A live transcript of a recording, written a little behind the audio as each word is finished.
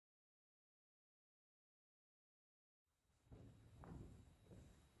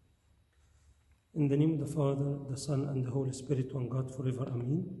In the name of the Father, the Son, and the Holy Spirit, one God, forever.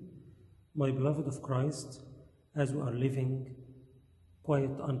 Amen. My beloved of Christ, as we are living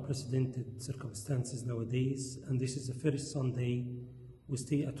quite unprecedented circumstances nowadays, and this is the first Sunday we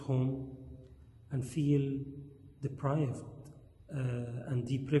stay at home and feel deprived and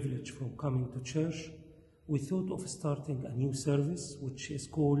deprivileged from coming to church, we thought of starting a new service which is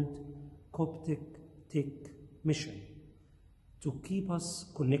called Coptic Tech Mission, to keep us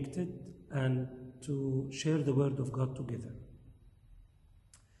connected and to share the Word of God together.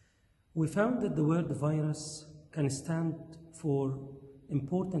 We found that the word virus can stand for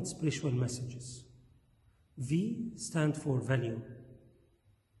important spiritual messages. V stand for value,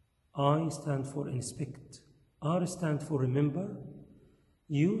 I stand for inspect, R stand for remember,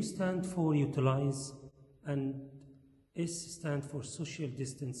 U stand for utilize, and S stand for social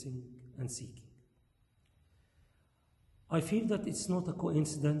distancing and seeking. I feel that it's not a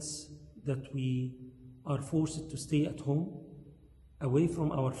coincidence that we are forced to stay at home, away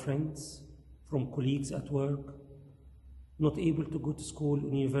from our friends, from colleagues at work, not able to go to school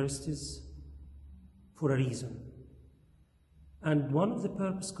and universities, for a reason. And one of the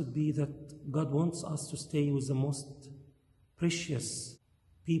purposes could be that God wants us to stay with the most precious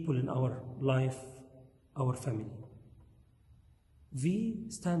people in our life, our family. V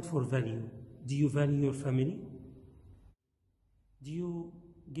stand for value. Do you value your family? Do you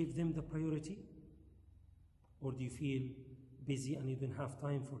give them the priority? Or do you feel busy and you don't have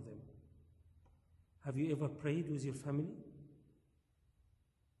time for them? Have you ever prayed with your family?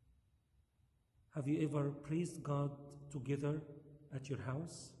 Have you ever praised God together at your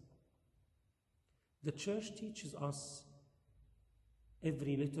house? The church teaches us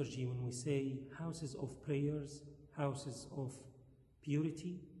every liturgy when we say houses of prayers, houses of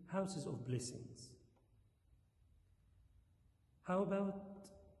purity, houses of blessings. How about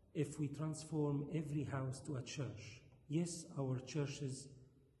if we transform every house to a church? Yes, our churches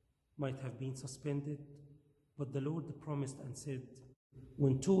might have been suspended, but the Lord promised and said,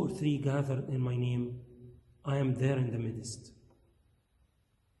 when 2 or 3 gather in my name, I am there in the midst.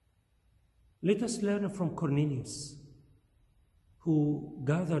 Let us learn from Cornelius, who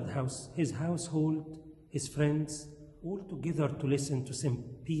gathered his household, his friends, all together to listen to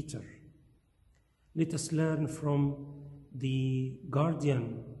St. Peter. Let us learn from the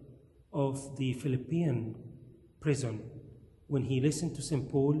guardian of the Philippian prison, when he listened to St.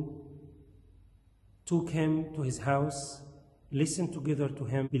 Paul, took him to his house, listened together to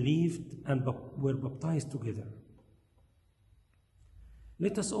him, believed, and were baptized together.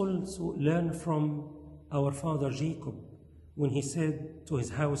 Let us also learn from our father Jacob, when he said to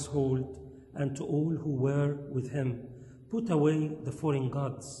his household and to all who were with him, put away the foreign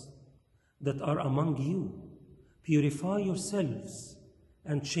gods that are among you, purify yourselves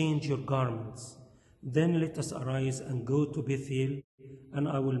and change your garments. Then let us arise and go to Bethel, and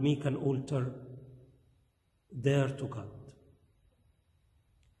I will make an altar there to God.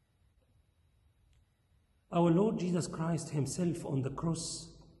 Our Lord Jesus Christ himself on the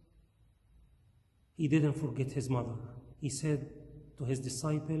cross, he didn't forget his mother. He said to his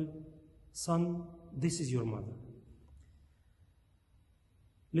disciple, son, this is your mother.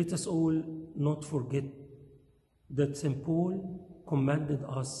 Let us all not forget that St. Paul commanded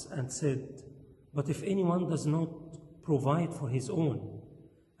us and said, but if anyone does not provide for his own,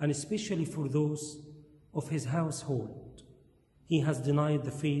 and especially for those of his household, he has denied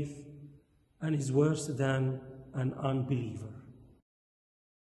the faith and is worse than an unbeliever.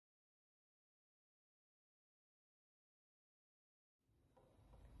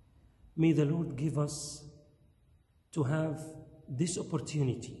 May the Lord give us to have this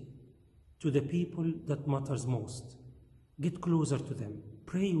opportunity to the people that matters most. Get closer to them,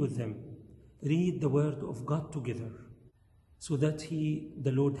 pray with them, read the Word of God together, so that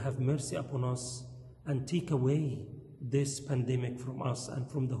the Lord have mercy upon us and take away this pandemic from us and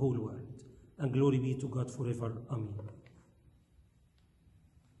from the whole world. And glory be to God forever. Amen.